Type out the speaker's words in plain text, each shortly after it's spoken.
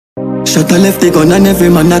Shot a left the gun and every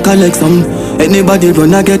man a collect some. Anybody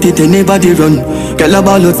run, I get it, anybody run. Girl a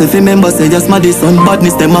ball out if you remember say just my son.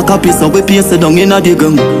 Badness them a copy so we paste it down in a the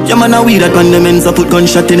gun. Yeah man a weed that when them ends up put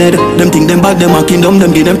gunshot in head. Them think them bad, them a kingdom,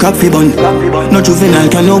 them give them crack fi bun. No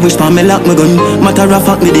juvenile can no wish for me lock my gun. Matter of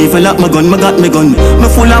fact me dey for lock my gun, me got me gun. Me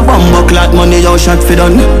full of bomb clot money, yo shot fi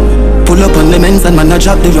done. Pull up on them ends and man a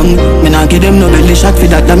drop the rung. Me nah give them no belly shot fi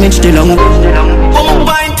that damage the lung.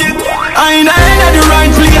 I ain't at the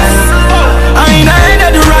right place. I ain't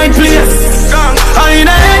at the right place. I ain't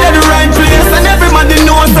at the right place. And everybody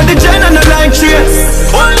knows that the gen and the light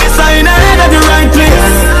trace. Only I ain't at the right place.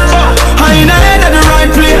 I ain't at the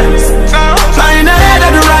right place. I ain't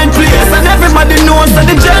at the right place. And everybody knows that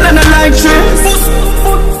the gen and the light trace.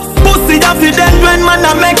 Pussy off the dead when man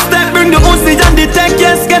a make step. Bring the Uzi and the tech,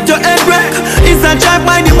 yes, get your head wreck. It's a drive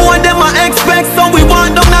by the boy, them I expect. So we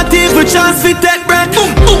want them not even chance fi take breath.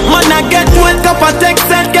 Man I get wet, cup a text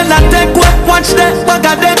set. Girl I take wet, watch that bag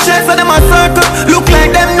of dead chest. And them a circle, look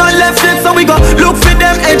like them not left it. So we go look for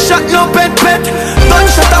them, headshot no pet.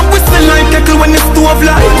 Gunshot and whistle like kettle when the stove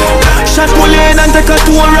light. Shot pull in and take a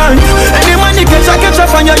tour right. Any man you catch a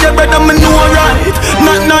from your bread and me know right.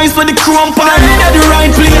 Not nice for the chrome pie. I ain't at the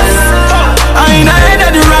right place. I ain't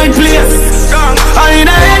at the right place. I ain't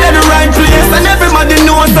at the right place. And everybody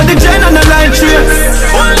knows that the gen and the light trace.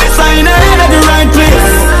 Only I ain't at the right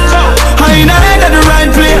place. I ain't at the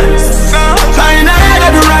right place. I ain't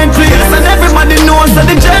at the right place. And everybody knows that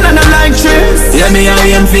the gen and the light trace. Yeah, me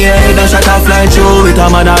I am fear head and shot a fly through it.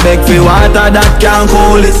 I'm on a beg for water that can't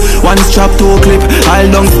cool it. One strap, two clip, I'll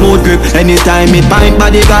down smooth grip. Anytime it pint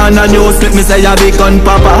body gone and you slip. Me say a big gun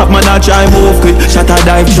pop up, man I try move quick. Shot a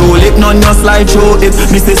dive through lip, none just slide through it.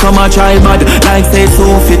 Me say some a try bad, like say so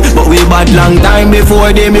fit. But we bad long time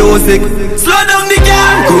before the music. Slow down the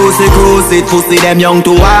car. Cruise it, pussy them young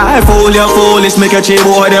to high. Fool you foolish, make a cheap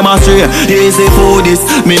boy them astray. Easy for this,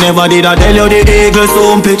 me never did I tell you the eagle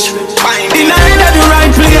soon pitch. In a head at the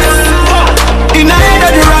right place. In a head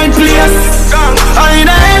at the right place. I in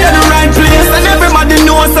a head at the right place. And everybody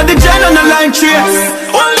knows that the gen and the light trace.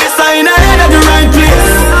 Only I in a head at the right place.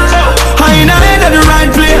 I in a head at the right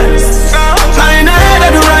place. I in a head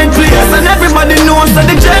at the right place. And everybody knows that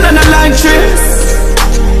the gen and the light trace.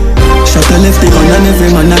 Shot a left the gun and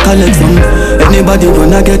every man a collect some. Anybody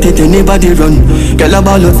run, I get it, anybody run. Girl a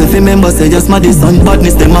ball out if you remember say just my son.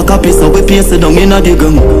 Badness them a copy so we paste it down in a the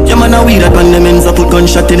gun. Yeah man a weed that when them ends up put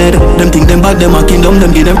gunshot in head. Them think them bad, them a kingdom,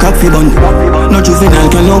 them give them crack fi bun. No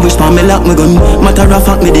juvenile can no wish for me lock my gun. Matter of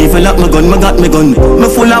fact me dey for lock my gun, me got me gun. Me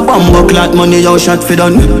full of bomb clot money, yo shot fi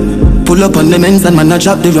done. Pull up on them ends and man a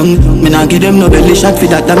drop the rung. Me nah give them no belly shot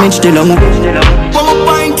fi that damage the lung.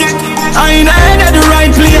 I ain't at the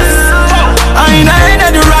right place. I ain't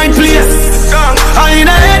at the right place. I ain't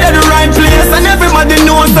at the right place. And everybody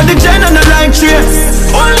knows that the gen and the light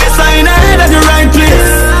trace. Only I ain't at the right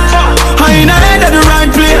place. I ain't at the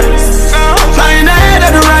right place. I ain't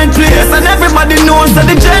at the right place. And everybody knows that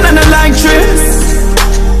the gen and the light trace.